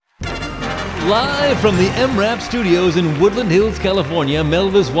Live from the MRAP studios in Woodland Hills, California,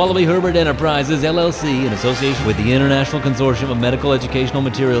 Melvis Wallaby Herbert Enterprises, LLC, in association with the International Consortium of Medical Educational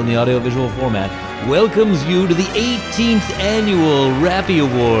Material in the Audiovisual Format, welcomes you to the 18th Annual Rappies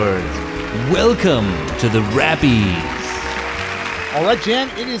Awards. Welcome to the Rappies. All right, Jan,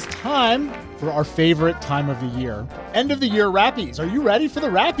 it is time for our favorite time of the year. End of the year Rappies. Are you ready for the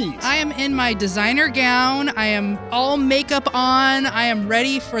Rappies? I am in my designer gown. I am all makeup on. I am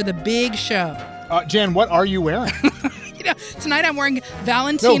ready for the big show. Jan, what are you wearing? Tonight I'm wearing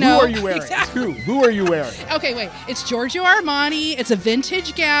Valentino. No, who are you wearing? Exactly. Who are you wearing? Okay, wait. It's Giorgio Armani. It's a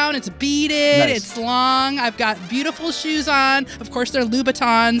vintage gown. It's beaded. Nice. It's long. I've got beautiful shoes on. Of course, they're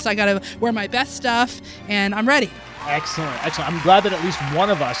Louboutins. I got to wear my best stuff, and I'm ready. Excellent. I'm glad that at least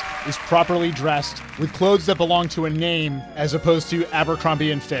one of us is properly dressed with clothes that belong to a name as opposed to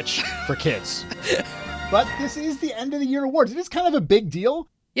Abercrombie & Fitch for kids. But this is the end of the year awards. It is kind of a big deal.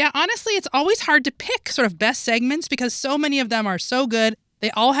 Yeah, honestly, it's always hard to pick sort of best segments because so many of them are so good. They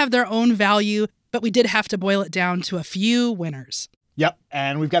all have their own value, but we did have to boil it down to a few winners. Yep,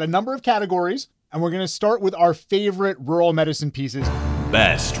 and we've got a number of categories, and we're going to start with our favorite rural medicine pieces.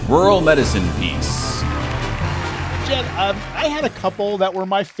 Best Rural Medicine Piece. Jen, I had a couple that were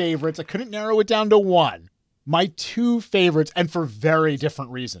my favorites. I couldn't narrow it down to one. My two favorites, and for very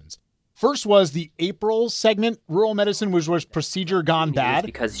different reasons. First was the April segment, Rural Medicine, which was Procedure Gone Bad.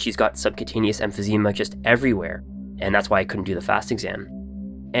 Because she's got subcutaneous emphysema just everywhere, and that's why I couldn't do the fast exam.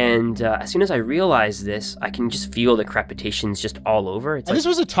 And as soon as I realized this, I can just feel the crepitations just all over. And this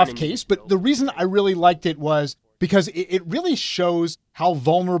was a tough case, but the reason I really liked it was because it really shows how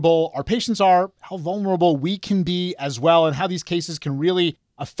vulnerable our patients are, how vulnerable we can be as well, and how these cases can really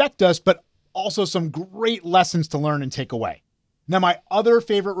affect us, but also some great lessons to learn and take away. Now, my other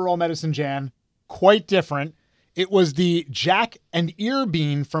favorite rural medicine, Jan, quite different. It was the Jack and Ear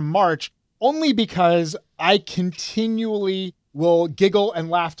Bean from March, only because I continually will giggle and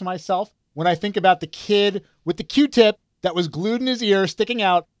laugh to myself when I think about the kid with the Q-tip that was glued in his ear, sticking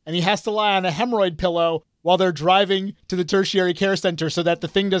out, and he has to lie on a hemorrhoid pillow while they're driving to the tertiary care center so that the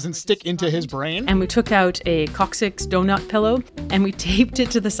thing doesn't stick into his brain. And we took out a coccyx donut pillow and we taped it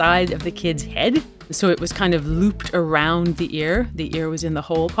to the side of the kid's head. So it was kind of looped around the ear. The ear was in the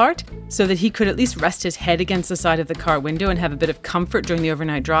whole part so that he could at least rest his head against the side of the car window and have a bit of comfort during the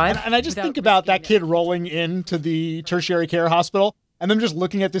overnight drive. And I just think about that kid rolling into the tertiary care hospital and them just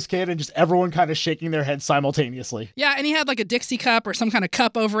looking at this kid and just everyone kind of shaking their heads simultaneously. Yeah, and he had like a Dixie cup or some kind of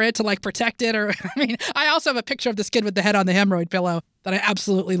cup over it to like protect it. Or, I also have a picture of this kid with the head on the hemorrhoid pillow that I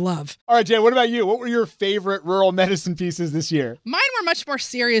absolutely love. All right, Jay, what about you? What were your favorite rural medicine pieces this year? Mine were much more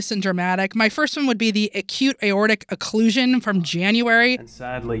serious and dramatic. My first one would be the acute aortic occlusion from January. And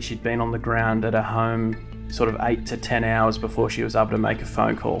sadly, she'd been on the ground at her home sort of 8 to 10 hours before she was able to make a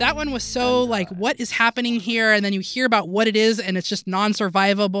phone call. That one was so like, what is happening here? And then you hear about what it is and it's just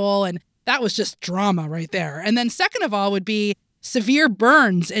non-survivable. And that was just drama right there. And then second of all would be severe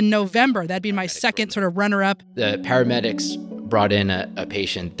burns in November. That'd be my second sort of runner-up. The paramedics brought in a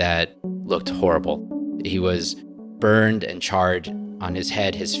patient that looked horrible. He was burned and charred on his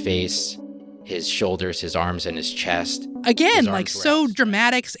head, his face, his shoulders, his arms, and his chest. Again, like so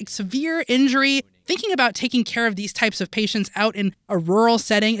dramatic, severe injury. Thinking about taking care of these types of patients out in a rural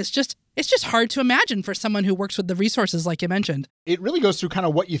setting, it's just hard to imagine for someone who works with the resources like you mentioned. It really goes through kind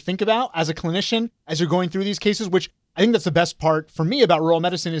of what you think about as a clinician as you're going through these cases, which I think that's the best part for me about rural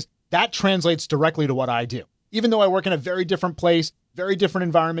medicine is that translates directly to what I do. Even though I work in a very different place, very different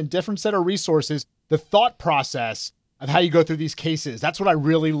environment, different set of resources, the thought process of how you go through these cases. That's what I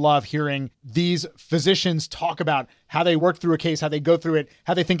really love hearing these physicians talk about how they work through a case, how they go through it,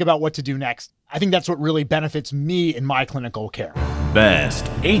 how they think about what to do next. I think that's what really benefits me in my clinical care. Best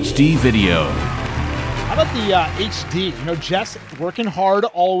HD Video. How about the HD? Jess working hard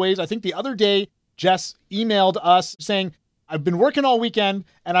always. I think the other day, Jess emailed us saying, I've been working all weekend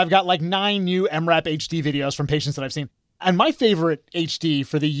and I've got like 9 new MRAP HD videos from patients that I've seen. And my favorite HD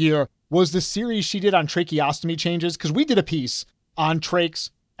for the year was the series she did on tracheostomy changes, because we did a piece on trachs,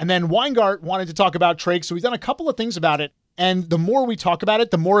 and then Weingart wanted to talk about trachs, so we've done a couple of things about it. And the more we talk about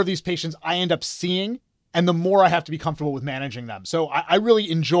it, the more of these patients I end up seeing, and the more I have to be comfortable with managing them. So I really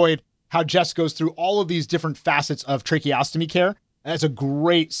enjoyed how Jess goes through all of these different facets of tracheostomy care. And it's a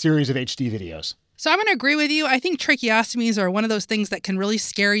great series of HD videos. So I'm going to agree with you. I think tracheostomies are one of those things that can really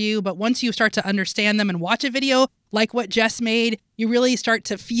scare you. But once you start to understand them and watch a video like what Jess made, you really start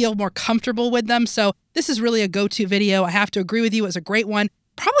to feel more comfortable with them. So this is really a go-to video. I have to agree with you. It was a great one.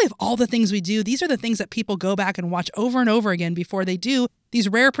 Probably of all the things we do, these are the things that people go back and watch over and over again before they do these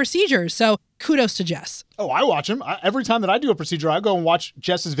rare procedures. So kudos to Jess. Oh, I watch them. Every time that I do a procedure, I go and watch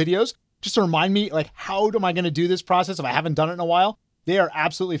Jess's videos. just to remind me, like, how am I going to do this process if I haven't done it in a while? They are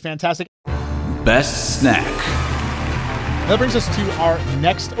absolutely fantastic. Best snack. That brings us to our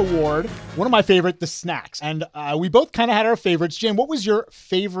next award. One of my favorite, the snacks. And we both kind of had our favorites. Jen, what was your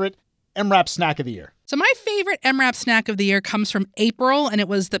favorite MRAP snack of the year? So my favorite MRAP snack of the year comes from April, and it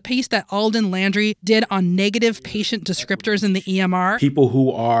was the piece that Alden Landry did on negative patient descriptors in the EMR. People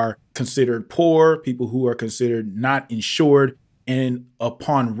who are considered poor, people who are considered not insured, and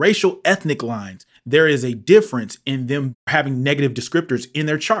upon racial ethnic lines, there is a difference in them having negative descriptors in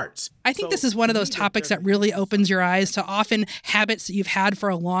their charts. I think this is one of those topics that really opens your eyes to often habits that you've had for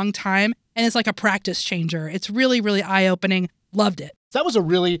a long time, and it's like a practice changer. It's really, really eye-opening. Loved it. That was a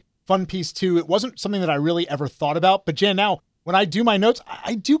really fun piece too. It wasn't something that I really ever thought about, but Jan, now when I do my notes,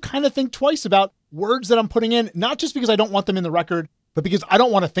 I do kind of think twice about words that I'm putting in, not just because I don't want them in the record, but because I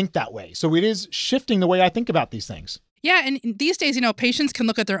don't want to think that way. So it is shifting the way I think about these things. Yeah, and these days, patients can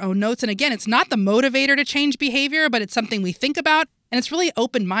look at their own notes. And again, it's not the motivator to change behavior, but it's something we think about. And it's really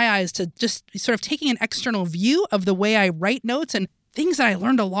opened my eyes to just sort of taking an external view of the way I write notes and things that I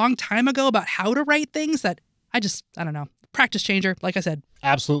learned a long time ago about how to write things that I don't know. Practice changer, like I said.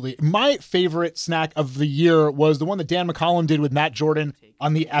 Absolutely. My favorite snack of the year was the one that Dan McCollum did with Matt Jordan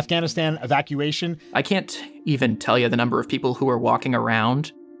on the Afghanistan evacuation. I can't even tell you the number of people who are walking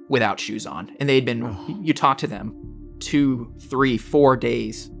around without shoes on. And they'd been, you talk to them 2, 3, 4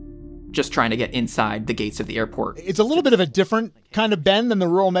 days just trying to get inside the gates of the airport. It's a little bit of a different kind of bend than the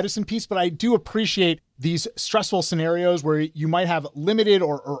rural medicine piece, but I do appreciate these stressful scenarios where you might have limited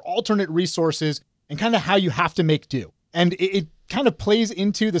or alternate resources and kind of how you have to make do. And it kind of plays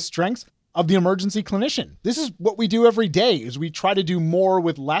into the strengths of the emergency clinician. This is what we do every day, is we try to do more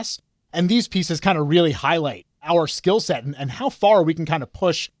with less. And these pieces kind of really highlight our skill set and how far we can kind of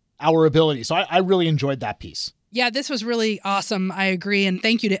push our ability. So I really enjoyed that piece. Yeah, this was really awesome. I agree. And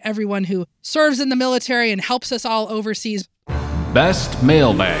thank you to everyone who serves in the military and helps us all overseas. Best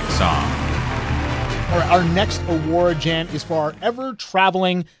mailbag song. All right, our next award, Jan, is for our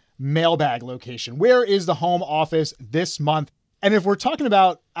ever-traveling mailbag location. Where is the home office this month? And if we're talking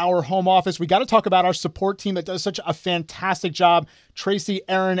about our home office, we got to talk about our support team that does such a fantastic job. Tracy,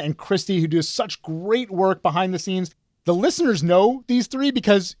 Aaron, and Christy, who do such great work behind the scenes. The listeners know these three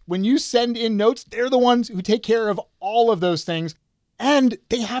because when you send in notes, they're the ones who take care of all of those things. And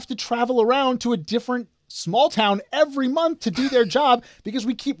they have to travel around to a different small town every month to do their job because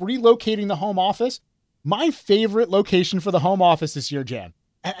we keep relocating the home office. My favorite location for the home office this year, Jan.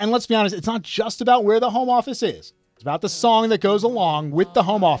 And let's be honest, it's not just about where the home office is. It's about the song that goes along with the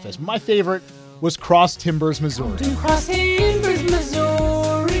home office. My favorite was Cross Timbers, Missouri. Cross Timbers,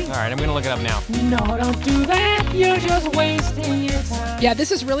 Missouri. All right, I'm going to look it up now. No, don't do that. You're just wasting your time. Yeah, this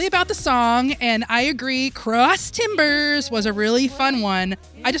is really about the song, and I agree. Cross Timbers was a really fun one.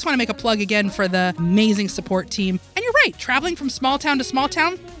 I just want to make a plug again for the amazing support team. And you're right, traveling from small town to small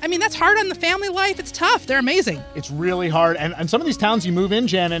town, I mean, that's hard on the family life. It's tough. They're amazing. It's really hard. And some of these towns you move in,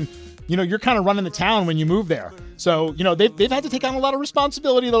 Jen, and you're kind of running the town when you move there. So, they've had to take on a lot of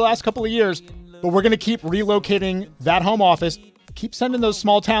responsibility the last couple of years, but we're going to keep relocating that home office. Keep sending those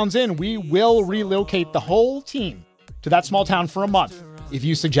small towns in. We will relocate the whole team to that small town for a month if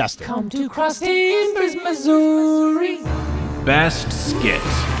you suggest it. Come to Cross Timbers, Missouri. Best skit.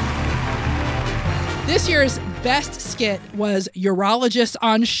 This year's best skit was Urologists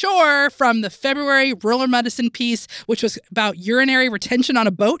on Shore from the February Rural Medicine piece, which was about urinary retention on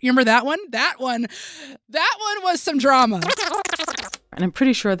a boat. You remember that one? That one was some drama. And I'm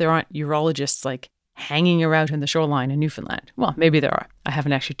pretty sure there aren't urologists like hanging around in the shoreline in Newfoundland. Well, maybe there are. I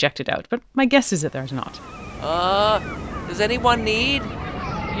haven't actually checked it out, but my guess is that there's not. Does anyone need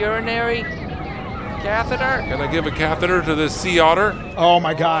urinary catheter? Can I give a catheter to this sea otter? Oh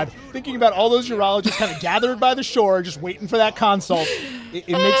my God. Thinking about all those urologists kind of gathered by the shore, just waiting for that consult, it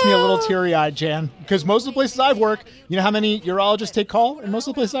makes me a little teary-eyed, Jan. Because most of the places I've worked, you know how many urologists take call? In most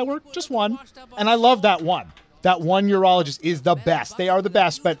of the places I work, just one. And I love that one. That one urologist is the best. They are the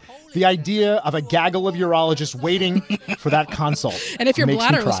best. But the idea of a gaggle of urologists waiting for that consult. And if your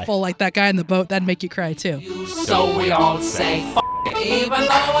bladder was full like that guy in the boat, that'd make you cry too. So we all say, F it. Even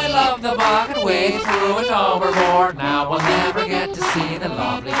though we love the bucket, we threw it overboard. Now we'll never get to see the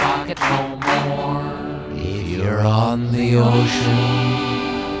lovely bucket no more. If you're on the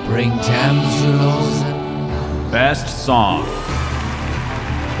ocean, bring Tamsulosin. Best song.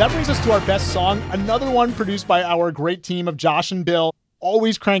 That brings us to our best song, another one produced by our great team of Josh and Bill,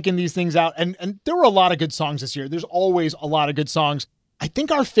 always cranking these things out. And there were a lot of good songs this year. There's always a lot of good songs. I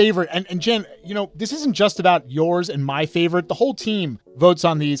think our favorite, and Jen, this isn't just about yours and my favorite. The whole team votes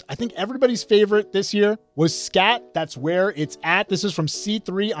on these. I think everybody's favorite this year was Scat. That's where it's at. This is from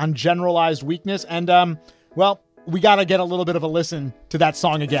C3 on generalized weakness. And, we got to get a little bit of a listen to that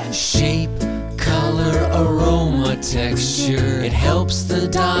song again. Shape, color, aroma, texture. It helps the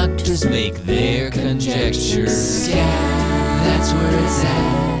doctors make their conjecture. Scat, that's where it's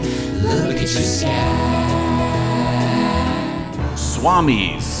at. Look at your scat.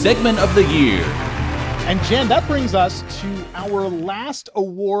 Swami's segment of the year. And Jen, that brings us to our last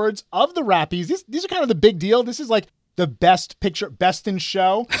awards of the Rappies. These are kind of the big deal. This is like the best picture, best in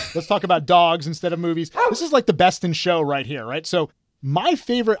show. Let's talk about dogs instead of movies. This is like the best in show right here, right? So my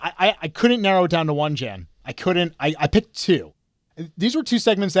favorite, I couldn't narrow it down to one, Jen. I picked two. These were two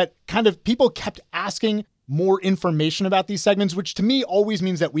segments that kind of people kept asking more information about these segments, which to me always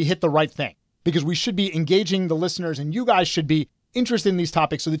means that we hit the right thing because we should be engaging the listeners and you guys should be interested in these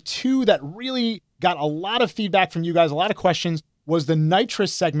topics. So the two that really got a lot of feedback from you guys, a lot of questions, was the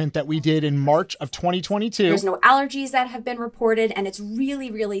nitrous segment that we did in March of 2022. There's no allergies that have been reported, and it's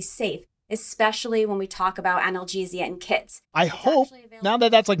really, really safe, especially when we talk about analgesia in kids. I hope, now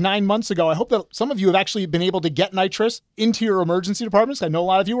that that's like 9 months ago, I hope that some of you have actually been able to get nitrous into your emergency departments. I know a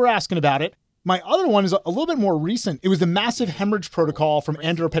lot of you were asking about it. My other one is a little bit more recent. It was the massive hemorrhage protocol from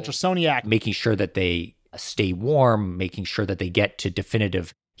Andrew Petrosoniak. Making sure that they stay warm, making sure that they get to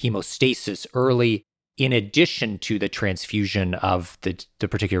definitive hemostasis early, in addition to the transfusion of the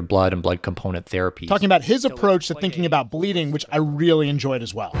particular blood and blood component therapies. Talking about his approach to thinking about bleeding, which I really enjoyed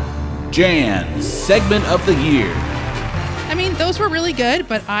as well. Jan's segment of the year. I mean, those were really good,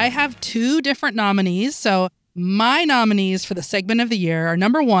 but I have two different nominees. So my nominees for the segment of the year are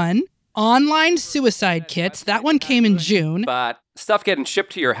number one, online suicide kits. That one came in June. But stuff getting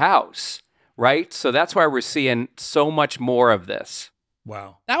shipped to your house, right? So that's why we're seeing so much more of this.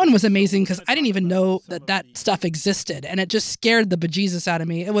 Wow. That one was amazing because I didn't even know that stuff existed, and it just scared the bejesus out of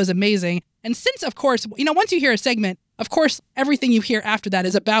me. It was amazing. And since, of course, once you hear a segment, of course, everything you hear after that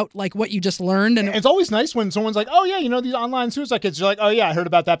is about like what you just learned. And it's always nice when someone's like, oh yeah, these online suicide kits. You're like, oh yeah, I heard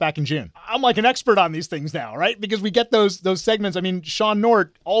about that back in June. I'm like an expert on these things now, right? Because we get those segments. I mean, Sean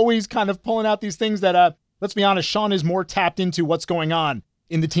Nort always kind of pulling out these things that, let's be honest, Sean is more tapped into what's going on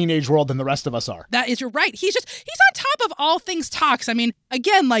in the teenage world than the rest of us are. That is, you're right. He's on top of all things tox. I mean,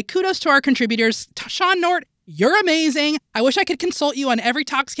 again, like kudos to our contributors. Sean Nort, you're amazing. I wish I could consult you on every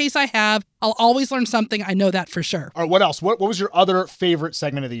tox case I have. I'll always learn something. I know that for sure. All right, what else? What was your other favorite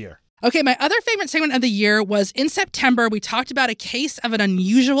segment of the year? Okay, my other favorite segment of the year was in September. We talked about a case of an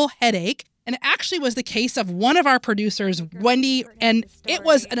unusual headache. And it actually was the case of one of our producers, Wendy, and it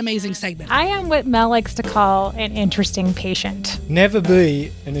was an amazing segment. I am what Mel likes to call an interesting patient. Never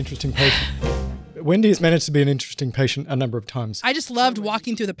be an interesting patient. Wendy has managed to be an interesting patient a number of times. I just loved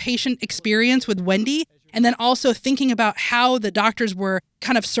walking through the patient experience with Wendy and then also thinking about how the doctors were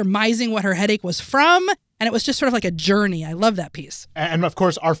kind of surmising what her headache was from. And it was just sort of like a journey. I love that piece. And of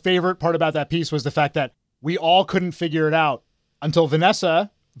course, our favorite part about that piece was the fact that we all couldn't figure it out until Vanessa,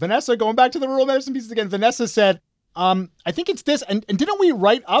 going back to the rural medicine pieces again, Vanessa said, I think it's this. And didn't we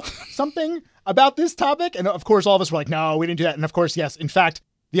write up something about this topic? And of course, all of us were like, no, we didn't do that. And of course, yes, in fact,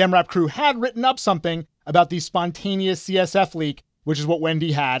 the MRAP crew had written up something about the spontaneous CSF leak, which is what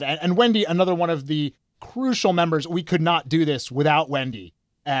Wendy had. And Wendy, another one of the crucial members, we could not do this without Wendy.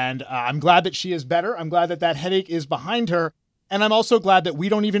 And I'm glad that she is better. I'm glad that headache is behind her. And I'm also glad that we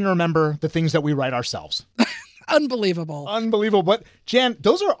don't even remember the things that we write ourselves. Unbelievable. But Jan,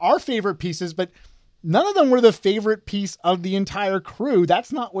 those are our favorite pieces, but none of them were the favorite piece of the entire crew.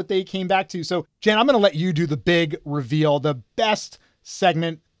 That's not what they came back to. So Jan, I'm going to let you do the big reveal, the best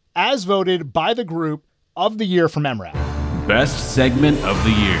segment as voted by the group of the year from MRAP. Best segment of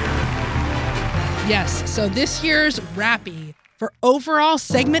the year. Yes. So this year's Rappie for overall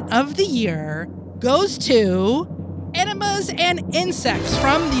segment of the year goes to Enemas and Insects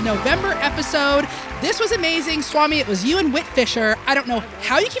from the November episode. This was amazing. Swami, it was you and Whit Fisher. I don't know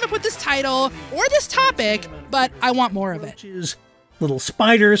how you came up with this title or this topic, but I want more of it. Little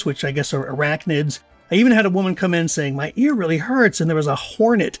spiders, which I guess are arachnids. I even had a woman come in saying, my ear really hurts, and there was a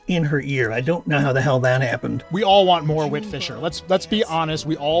hornet in her ear. I don't know how the hell that happened. We all want more Whit Fisher. Let's be honest.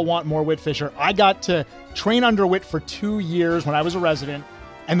 We all want more Whit Fisher. I got to train under Whit for 2 years when I was a resident,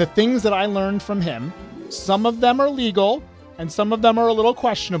 and the things that I learned from him, some of them are legal, and some of them are a little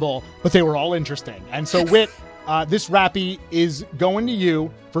questionable, but they were all interesting. And so, Whit, this Rappie is going to you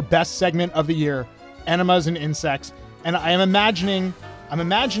for best segment of the year, Enemas and Insects. And I'm imagining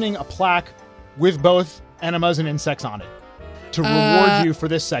a plaque with both Enemas and Insects on it to reward you for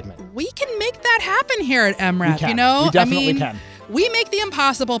this segment. We can make that happen here at MRAP, We can. you know? We definitely can. We make the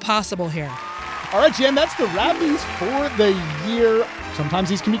impossible possible here. All right, Jan, that's the Rappies for the year. Sometimes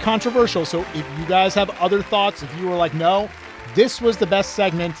these can be controversial, so if you guys have other thoughts, if you were like, no, this was the best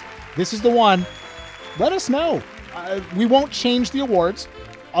segment, this is the one, let us know. We won't change the awards.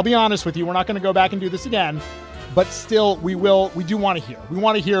 I'll be honest with you, we're not going to go back and do this again, but still, we do want to hear. We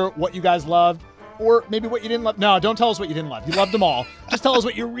want to hear what you guys loved, or maybe what you didn't love. No, don't tell us what you didn't love. You loved them all. Just tell us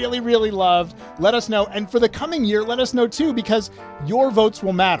what you really, really loved. Let us know. And for the coming year, let us know too, because your votes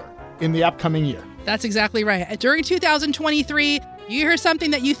will matter in the upcoming year. That's exactly right. During 2023, you hear something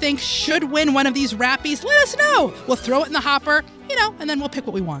that you think should win one of these Rappies, let us know. We'll throw it in the hopper, and then we'll pick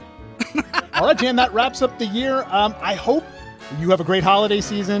what we want. All right, Jan, that wraps up the year. I hope you have a great holiday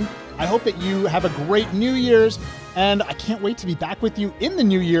season. I hope that you have a great New Year's, and I can't wait to be back with you in the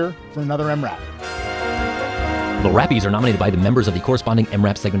new year for another MRAP. The Rappies are nominated by the members of the corresponding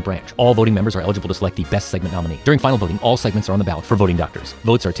MRAP segment branch. All voting members are eligible to select the best segment nominee. During final voting, all segments are on the ballot for voting doctors.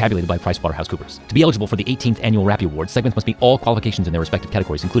 Votes are tabulated by PricewaterhouseCoopers. To be eligible for the 18th Annual Rappie Awards, segments must meet all qualifications in their respective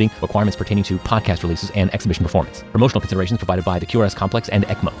categories, including requirements pertaining to podcast releases and exhibition performance. Promotional considerations provided by the QRS Complex and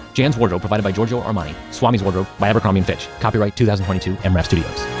ECMO. Jan's wardrobe provided by Giorgio Armani. Swami's wardrobe by Abercrombie & Fitch. Copyright 2022 MRAP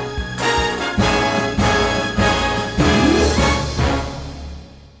Studios.